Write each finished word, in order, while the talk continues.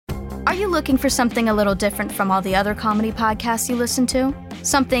Are you looking for something a little different from all the other comedy podcasts you listen to?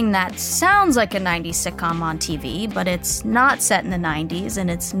 Something that sounds like a 90s sitcom on TV, but it's not set in the 90s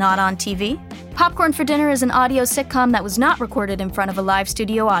and it's not on TV? Popcorn for Dinner is an audio sitcom that was not recorded in front of a live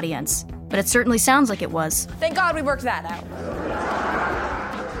studio audience, but it certainly sounds like it was. Thank God we worked that out.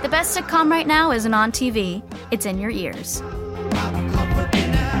 The best sitcom right now isn't on TV, it's in your ears.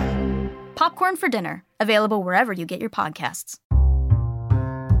 Popcorn for Dinner, available wherever you get your podcasts.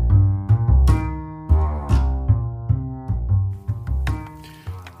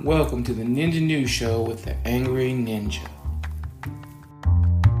 Welcome to the Ninja News Show with the Angry Ninja.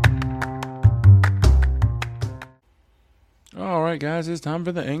 Alright guys, it's time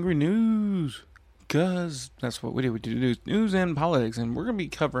for the Angry News. Because that's what we do. We do news and politics. And we're going to be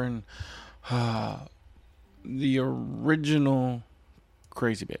covering the original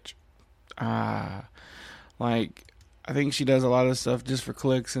Crazy Bitch. I think she does a lot of stuff just for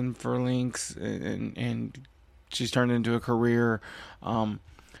clicks and for links. And she's turned into a career.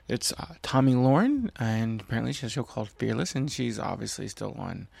 It's Tomi Lahren, and apparently she has a show called Fearless, and she's obviously still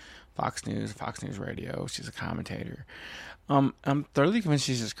on Fox News Radio. She's a commentator. I'm thoroughly convinced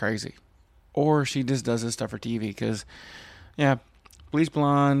she's just crazy. Or she just does this stuff for TV, because, yeah, bleach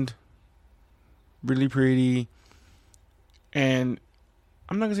blonde, really pretty, and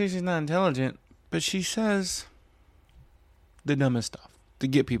I'm not going to say she's not intelligent, but she says the dumbest stuff to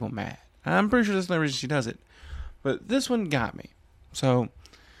get people mad. I'm pretty sure that's the reason she does it. But this one got me. So,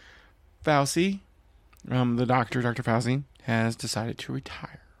 Fauci, the doctor, Dr. Fauci, has decided to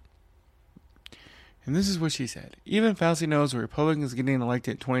retire. And this is what she said. Even Fauci knows the Republicans getting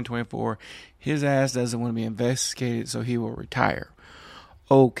elected in 2024. His ass doesn't want to be investigated, so he will retire.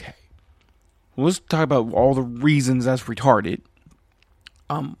 Okay. Well, let's talk about all the reasons that's retarded.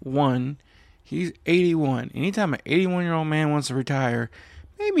 One, he's 81. Anytime an 81-year-old man wants to retire,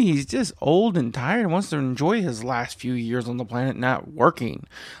 maybe he's just old and tired and wants to enjoy his last few years on the planet not working.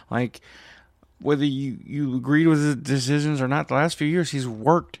 Like, whether you agreed with his decisions or not, the last few years, he's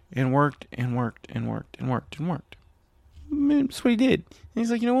worked and worked and worked and worked and worked and worked. I mean, that's what he did. And he's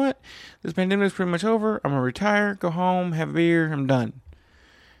like, you know what? This pandemic's pretty much over. I'm going to retire, go home, have a beer. I'm done.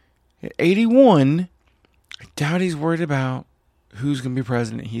 At 81, I doubt he's worried about who's going to be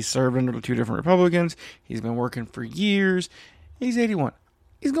president. He's served under 2 different Republicans. He's been working for years. He's 81.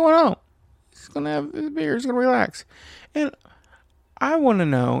 He's going home. He's going to have a beer. He's going to relax. And I want to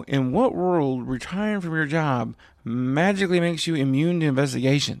know, in what world retiring from your job magically makes you immune to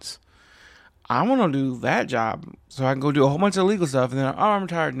investigations? I want to do that job so I can go do a whole bunch of legal stuff, and then, I'm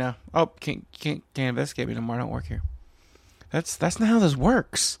retired now. Oh, can't investigate me no more. I don't work here. That's not how this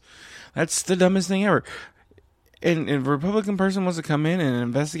works. That's the dumbest thing ever. And if a Republican person wants to come in and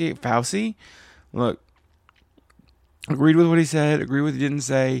investigate Fauci, look, agreed with what he said, agreed with what he didn't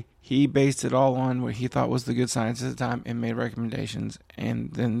say. He based it all on what he thought was the good science at the time and made recommendations.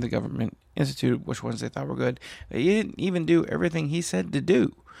 And then the government instituted which ones they thought were good. They didn't even do everything he said to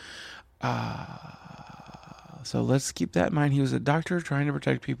do. So let's keep that in mind. He was a doctor trying to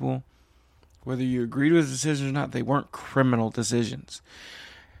protect people. Whether you agreed with his decisions or not, they weren't criminal decisions.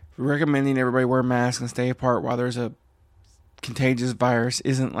 Recommending everybody wear masks and stay apart while there's a contagious virus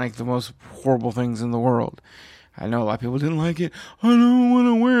isn't like the most horrible things in the world. I know a lot of people didn't like it. I don't want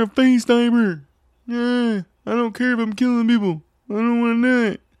to wear a face diaper. Yeah, I don't care if I'm killing people. I don't want to do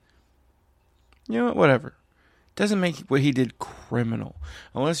it. You know what? Whatever. Doesn't make what he did criminal.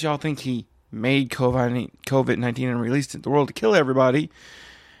 Unless y'all think he made COVID-19 and released it to the world to kill everybody.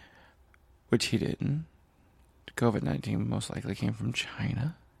 Which he didn't. COVID-19 most likely came from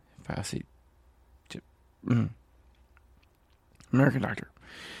China. Fauci. American doctor.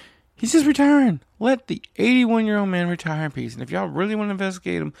 He's just retiring. Let the 81-year-old man retire in peace. And if y'all really want to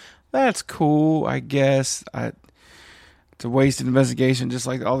investigate him, that's cool, I guess. It's a wasted investigation, just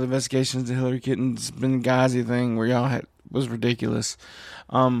like all the investigations the Hillary Clinton's Benghazi thing where y'all had was ridiculous.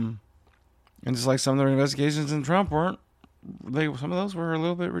 And just like some of the investigations in Trump weren't, some of those were a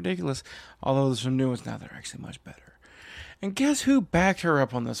little bit ridiculous. Although there's some new ones now that are actually much better. And guess who backed her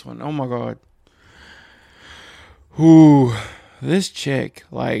up on this one? Oh my God. Ooh, this chick,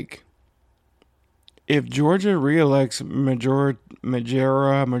 like, if Georgia reelects Majumass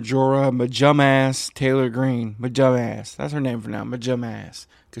Taylor Greene, Majumass, that's her name for now, Majumass,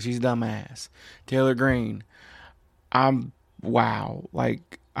 because she's dumbass. Taylor Greene, I will,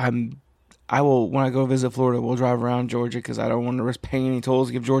 when I go visit Florida, we'll drive around Georgia because I don't want to risk paying any tolls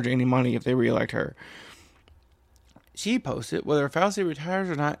to give Georgia any money if they reelect her. She posted, whether Fauci retires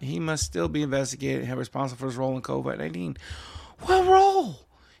or not, he must still be investigated and held responsible for his role in COVID-19. What role?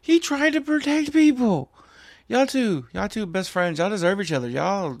 He tried to protect people. Y'all two best friends. Y'all deserve each other.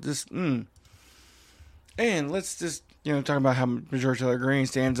 Y'all just, And let's just, talk about how Marjorie Taylor Greene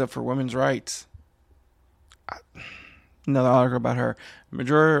stands up for women's rights. Another article about her.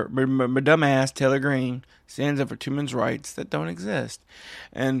 Dumbass Taylor Greene stands up for women's rights that don't exist.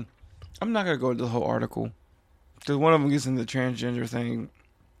 And I'm not going to go into the whole article, because one of them gets into the transgender thing.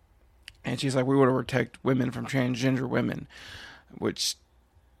 And she's like, we want to protect women from transgender women, which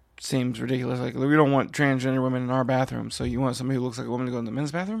seems ridiculous. Like, we don't want transgender women in our bathroom. So you want somebody who looks like a woman to go in the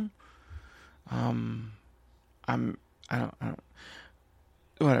men's bathroom?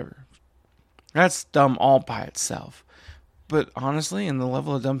 Whatever. That's dumb all by itself. But honestly, in the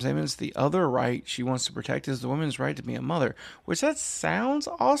level of dumb statements, the other right she wants to protect is the woman's right to be a mother, which that sounds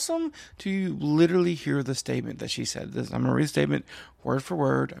awesome to you literally hear the statement that she said. I'm going to read the statement word for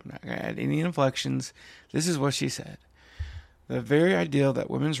word. I'm not going to add any inflections. This is what she said. The very ideal that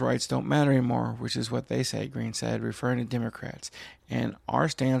women's rights don't matter anymore, which is what they say, Greene said, referring to Democrats. And our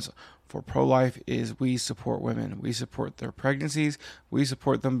stance for pro-life is we support women. We support their pregnancies. We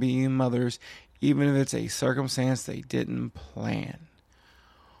support them being mothers, even if it's a circumstance they didn't plan.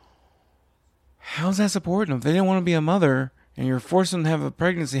 How's that supporting them? If they didn't want to be a mother and you're forcing them to have a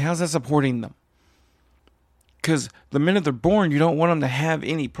pregnancy, how's that supporting them? Because the minute they're born, you don't want them to have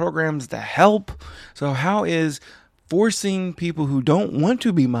any programs to help. So how is forcing people who don't want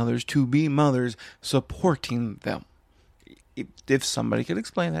to be mothers supporting them? If somebody could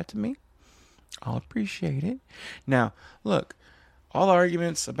explain that to me, I'll appreciate it. Now, look, all the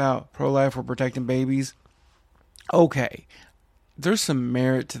arguments about pro-life or protecting babies, okay, there's some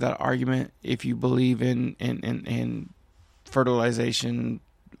merit to that argument if you believe in fertilization,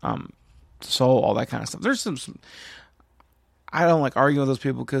 soul, all that kind of stuff. There's some I don't like arguing with those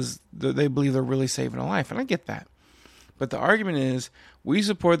people because they believe they're really saving a life, and I get that. But the argument is, we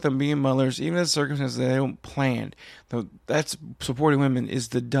support them being mothers, even in circumstances they don't plan. That's supporting women is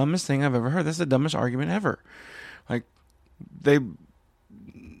the dumbest thing I've ever heard. That's the dumbest argument ever. Like, this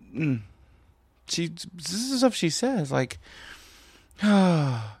is stuff she says. Like,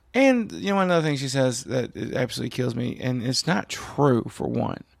 and another thing she says that it absolutely kills me, and it's not true for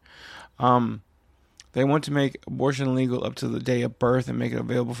one. They want to make abortion legal up to the day of birth and make it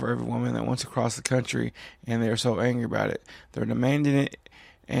available for every woman that wants to cross the country, and they're so angry about it. They're demanding it,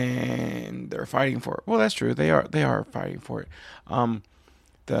 and they're fighting for it. Well, that's true. They are fighting for it.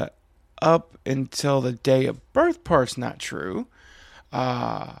 The up until the day of birth part's not true.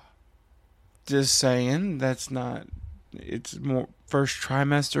 Just saying, that's not. It's more first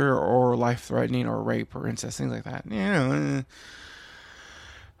trimester or life-threatening or rape or incest, things like that.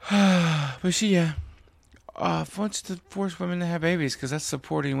 But she, wants to force women to have babies because that's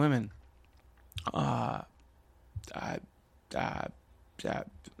supporting women. You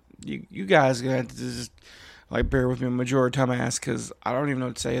guys are gonna have to just bear with me, Majora Dumbass, because I don't even know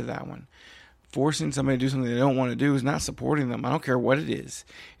what to say to that one. Forcing somebody to do something they don't want to do is not supporting them. I don't care what it is.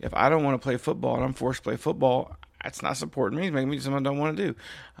 If I don't want to play football and I'm forced to play football, that's not supporting me. It's making me do something I don't want to do.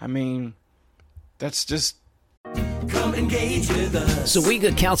 I mean, that's just. Come engage with us.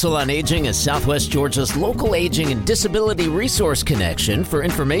 Sowega Council on Aging is Southwest Georgia's local aging and disability resource connection for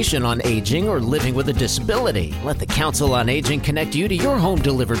information on aging or living with a disability. Let the Council on Aging connect you to your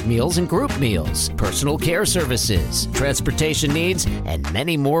home-delivered meals and group meals, personal care services, transportation needs, and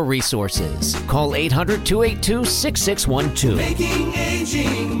many more resources. Call 800-282-6612. Making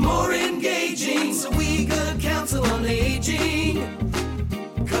aging more engaging. Sowega Council on Aging.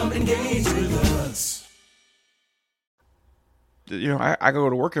 Come engage with us. I go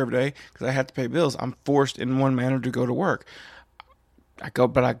to work every day because I have to pay bills. I'm forced in one manner to go to work. I go,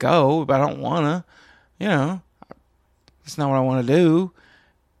 but I don't want to. It's not what I want to do.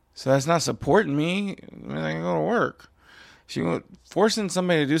 So that's not supporting me. I can go to work. Forcing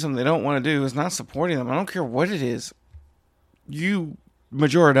somebody to do something they don't want to do is not supporting them. I don't care what it is. You,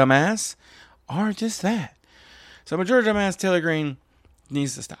 Majora Dumbass, are just that. So Majora Dumbass Taylor Greene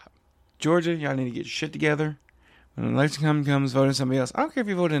needs to stop. Georgia, y'all need to get your shit together. When the election comes, voting somebody else. I don't care if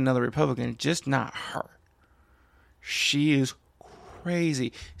you voted another Republican, just not her. She is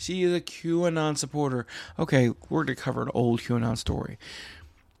crazy. She is a QAnon supporter. Okay, we're going to cover an old QAnon story.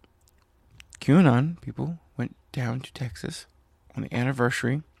 QAnon people went down to Texas on the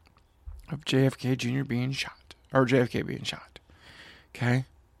anniversary of JFK Jr. being shot. Or JFK being shot. Okay?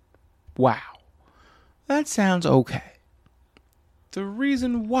 Wow. That sounds okay. The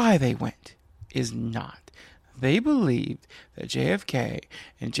reason why they went is not. They believed that JFK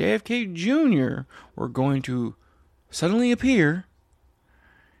and JFK Jr. were going to suddenly appear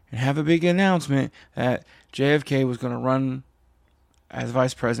and have a big announcement that JFK was going to run as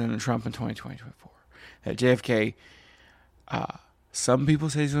vice president of Trump in 2024. that JFK, some people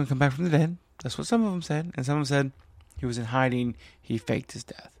say he's going to come back from the dead. That's what some of them said. And some of them said he was in hiding. He faked his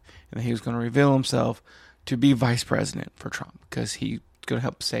death. And that he was going to reveal himself to be vice president for Trump because he's going to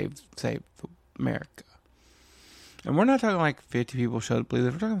help save America. And we're not talking like 50 people showed up to believe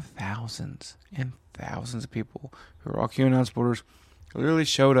it. We're talking thousands and thousands of people who are all QAnon supporters who literally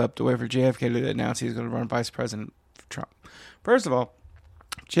showed up to wait for JFK to announce he was going to run vice president for Trump. First of all,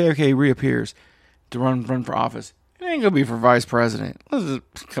 JFK reappears to run for office. It ain't going to be for vice president.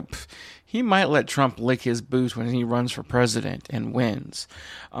 He might let Trump lick his boots when he runs for president and wins.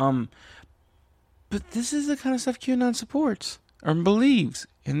 But this is the kind of stuff QAnon supports or believes.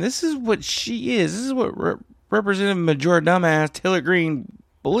 And this is what she is. This is what Representative Major Dumbass Taylor Greene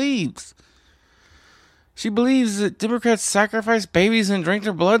believes. She believes that Democrats sacrifice babies and drink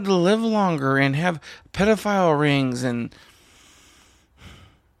their blood to live longer and have pedophile rings. And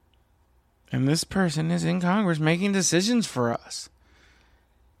this person is in Congress making decisions for us.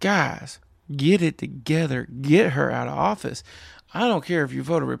 Guys, get it together. Get her out of office. I don't care if you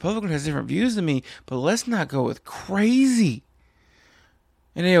vote a Republican who has different views than me, but let's not go with crazy.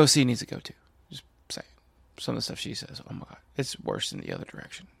 And AOC needs to go too. Just saying. Some of the stuff she says, oh my God, it's worse in the other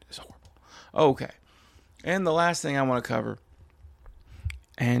direction. It's horrible. Okay. And the last thing I want to cover,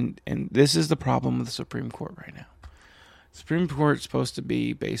 and this is the problem with the Supreme Court right now. The Supreme Court is supposed to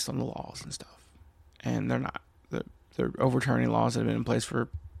be based on the laws and stuff. And they're not. They're overturning laws that have been in place for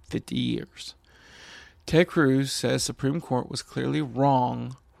 50 years. Ted Cruz says Supreme Court was clearly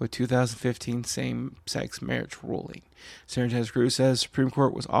wrong with 2015 same-sex marriage ruling. Senator Ted Cruz says Supreme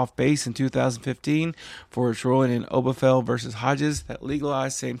Court was off base in 2015 for its ruling in Obergefell versus Hodges that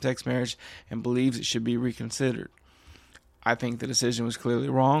legalized same-sex marriage and believes it should be reconsidered. I think the decision was clearly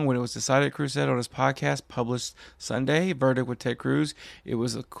wrong when it was decided, Cruz said on his podcast published Sunday. Verdict with Ted Cruz, it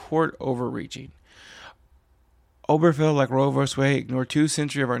was a court overreaching. Obergefell, like Roe v. Wade, ignored 2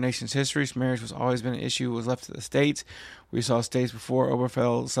 centuries of our nation's history. Marriage has always been an issue. It was left to the states. We saw states before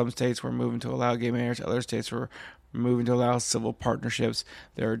Obergefell. Some states were moving to allow gay marriage. Other states were moving to allow civil partnerships.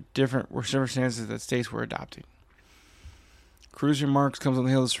 There are different circumstances that states were adopting. Cruz's remarks comes on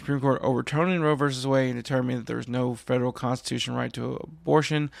the heels of the Supreme Court overturning Roe v. Wade and determining that there is no federal constitutional right to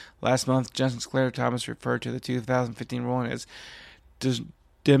abortion. Last month, Justice Clarence Thomas referred to the 2015 ruling as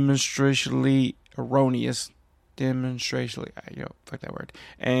demonstrationally erroneous. Fuck that word,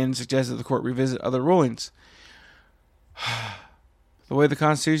 and suggested the court revisit other rulings. The way the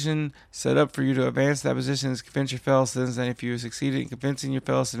Constitution set up for you to advance that position is convince your fellow citizens, and if you succeeded in convincing your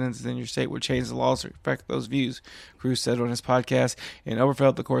fellow citizens, then your state would change the laws to reflect those views, Cruz said on his podcast. In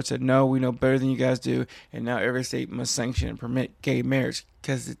Obergefell, the court said, no, we know better than you guys do, and now every state must sanction and permit gay marriage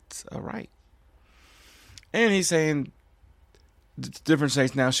because it's a right. And he's saying different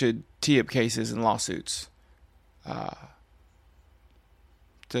states now should tee up cases and lawsuits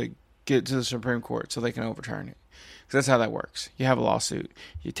to get to the Supreme Court so they can overturn it. Because that's how that works. You have a lawsuit,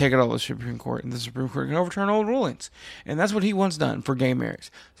 you take it all to the Supreme Court, and the Supreme Court can overturn old rulings. And that's what he wants done for gay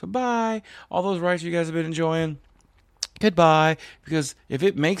marriage. So bye, all those rights you guys have been enjoying, goodbye. Because if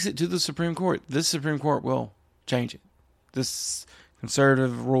it makes it to the Supreme Court, this Supreme Court will change it. This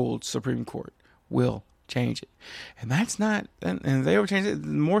conservative ruled Supreme Court will change it. And that's not, and if they ever change it,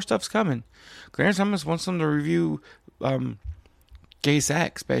 more stuff's coming. Clarence Thomas wants them to review gay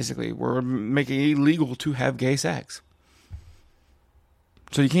sex, basically. We're making it illegal to have gay sex.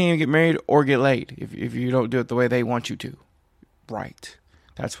 So you can't even get married or get laid if you don't do it the way they want you to. Right.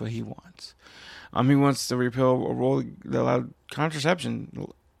 That's what he wants. He wants to repeal a rule that allowed contraception,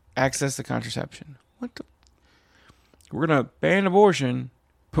 access to contraception. What the? We're going to ban abortion,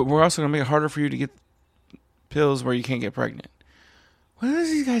 but we're also going to make it harder for you to get pills where you can't get pregnant. What are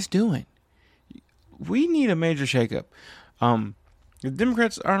these guys doing? We need a major shakeup. The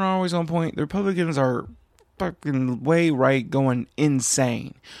Democrats aren't always on point. The Republicans are fucking way right, going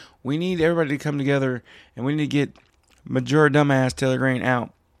insane. We need everybody to come together, and we need to get Major Dumbass Taylor Greene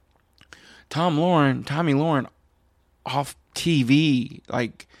out. Tomi Lahren off TV.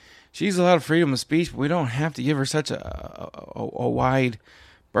 Like, she's allowed freedom of speech, but we don't have to give her such a wide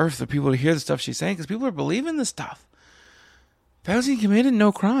berth for people to hear the stuff she's saying, because people are believing this stuff. Fauci committed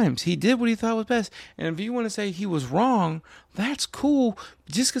no crimes. He did what he thought was best. And if you want to say he was wrong, that's cool.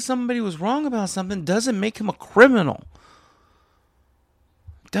 Just because somebody was wrong about something doesn't make him a criminal.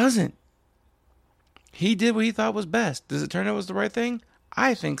 Doesn't. He did what he thought was best. Does it turn out it was the right thing?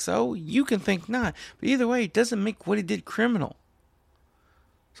 I think so. You can think not. But either way, it doesn't make what he did criminal.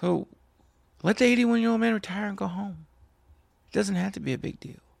 So let the 81-year-old man retire and go home. It doesn't have to be a big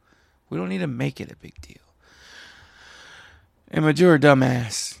deal. We don't need to make it a big deal. And Major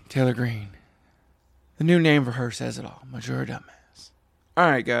Dumbass Taylor Greene, The new name for her says it all. Majora Dumbass.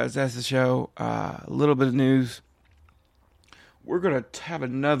 Alright, guys, that's the show. A little bit of news. We're going to have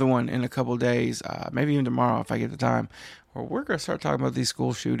another one in a couple days, maybe even tomorrow if I get the time, where we're going to start talking about these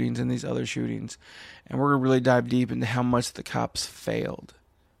school shootings and these other shootings. And we're going to really dive deep into how much the cops failed.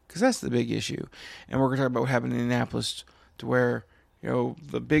 Because that's the big issue. And we're going to talk about what happened in Indianapolis, to where,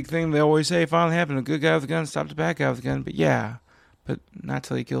 the big thing they always say finally happened. A good guy with a gun stopped a bad guy with a gun. But yeah, but not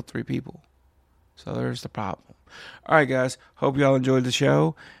till he killed 3 people. So there's the problem. All right, guys. Hope y'all enjoyed the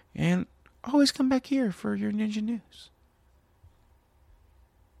show. And always come back here for your Ninja News.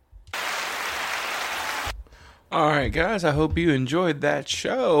 All right, guys. I hope you enjoyed that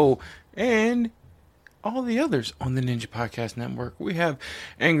show. And all the others on the Ninja Podcast Network. We have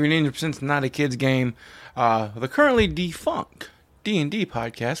Angry Ninja Presents Not a Kid's Game. The currently defunct D&D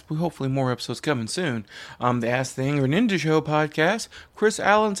podcast. We hopefully more episodes coming soon. The Ask the Angry Ninja Show podcast. Chris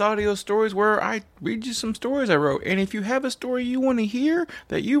Allen's audio stories, where I read you some stories I wrote. And if you have a story you want to hear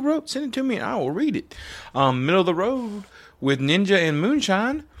that you wrote, send it to me and I will read it. Middle of the Road with Ninja and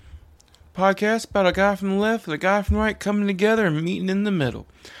Moonshine podcast about a guy from the left and a guy from the right coming together and meeting in the middle.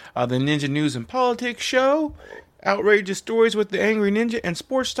 The Ninja News and Politics show. Outrageous Stories with the Angry Ninja, and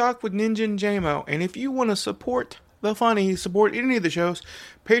Sports Talk with Ninja and JMO. And if you want to support the funny, support any of the shows,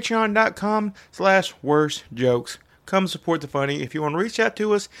 patreon.com/worstjokes. Come support the funny. If you want to reach out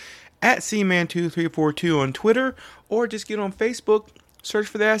to us, at cman2342 on Twitter, or just get on Facebook, search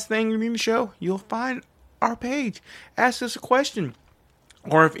for the Ask the Angry Ninja Show. You'll find our page. Ask us a question.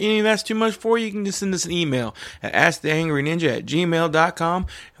 Or if any of that's too much for you, you can just send us an email at asktheangryninja@gmail.com,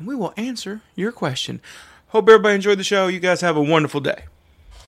 and we will answer your question. Hope everybody enjoyed the show. You guys have a wonderful day.